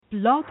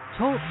Blog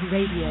Talk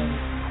Radio.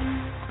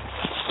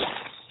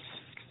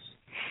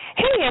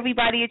 Hey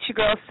everybody, it's your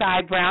girl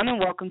Sai Browne and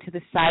welcome to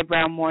the Sai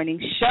Browne Morning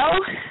Show.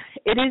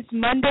 It is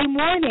Monday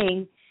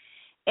morning,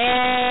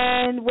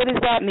 and what does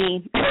that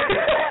mean?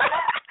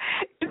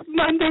 It's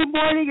Monday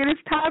morning and it's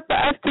time for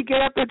us to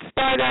get up and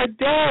start our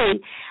day.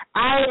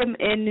 I am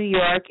in New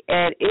York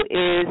and it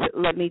is,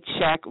 let me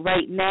check,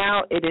 right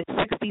now it is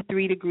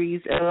 63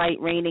 degrees and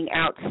light raining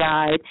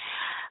outside.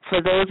 For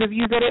those of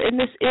you that are in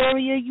this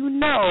area, you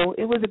know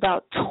it was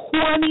about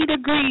 20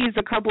 degrees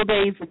a couple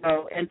days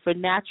ago. And for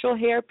natural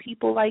hair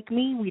people like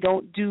me, we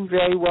don't do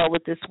very well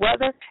with this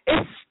weather,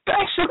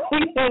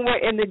 especially when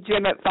we're in the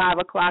gym at 5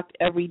 o'clock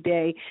every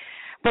day.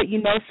 But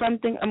you know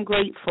something? I'm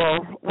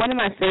grateful. One of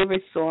my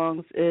favorite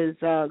songs is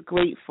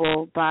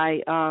Grateful by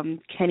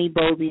Kenny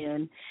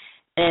Bobian.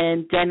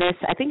 And Dennis,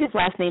 I think his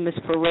last name is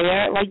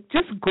Ferrer. Like,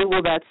 just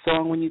Google that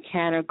song when you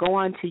can or go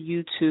on to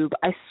YouTube.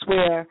 I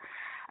swear,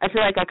 I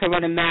feel like I could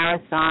run a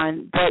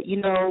marathon. But, you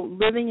know,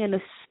 living in a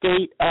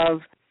state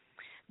of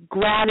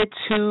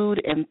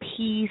gratitude and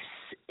peace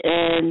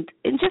and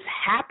just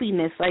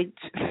happiness, like,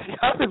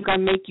 nothing's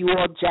going to make you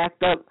all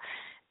jacked up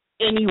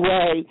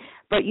anyway.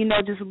 But, you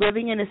know, just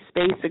living in a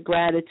space of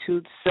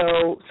gratitude.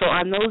 So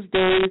on those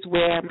days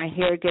where my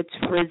hair gets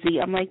frizzy,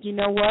 I'm like, you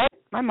know what?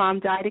 My mom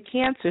died of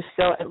cancer,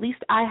 so at least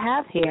I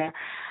have hair.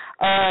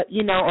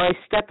 You know, or I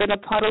step in a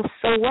puddle,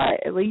 so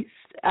what? At least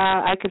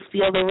I could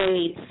feel the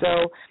rain.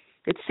 So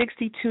it's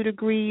 62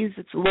 degrees.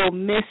 It's a little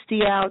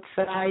misty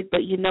outside.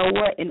 But you know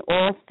what? In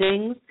all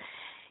things,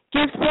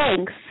 give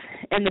thanks.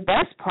 And the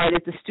best part is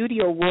the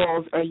studio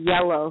walls are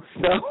yellow.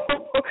 So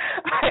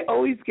I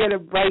always get a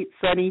bright,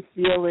 sunny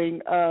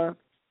feeling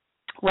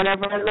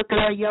whenever I look at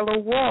our yellow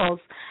walls.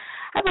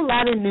 I have a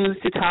lot of news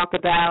to talk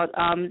about.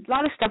 A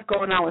lot of stuff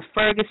going on with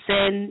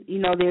Ferguson. You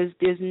know,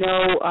 there's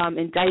no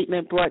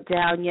indictment brought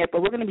down yet,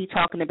 but we're going to be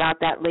talking about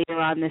that later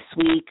on this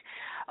week.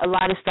 A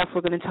lot of stuff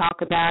we're going to talk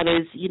about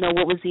is, you know,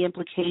 what was the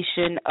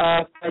implication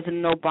of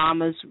President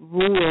Obama's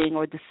ruling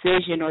or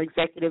decision or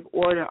executive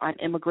order on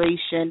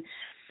immigration.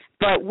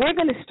 But we're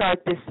going to start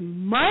this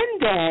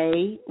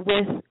Monday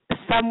with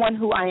someone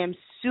who I am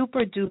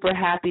super-duper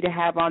happy to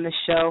have on the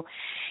show,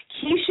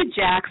 Keisha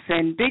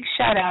Jackson. Big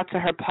shout-out to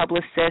her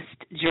publicist,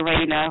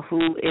 Jarena,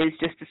 who is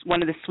just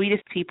one of the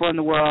sweetest people in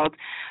the world,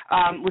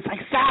 was like,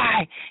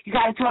 Sai, you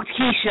got to talk to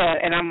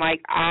Keisha. And I'm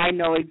like, I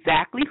know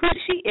exactly who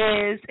she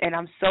is, and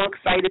I'm so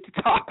excited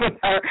to talk with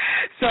her.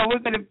 So we're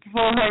going to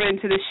pull her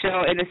into the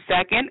show in a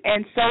second.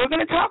 And so we're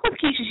going to talk with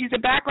Keisha. She's a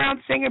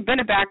background singer, been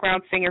a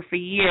background singer for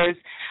years.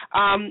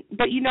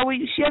 But, you know,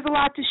 she has a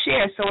lot to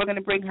share, so we're going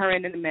to bring her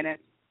in a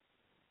minute.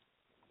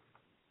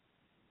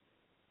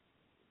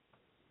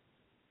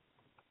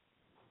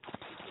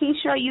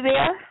 Keisha, are you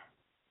there?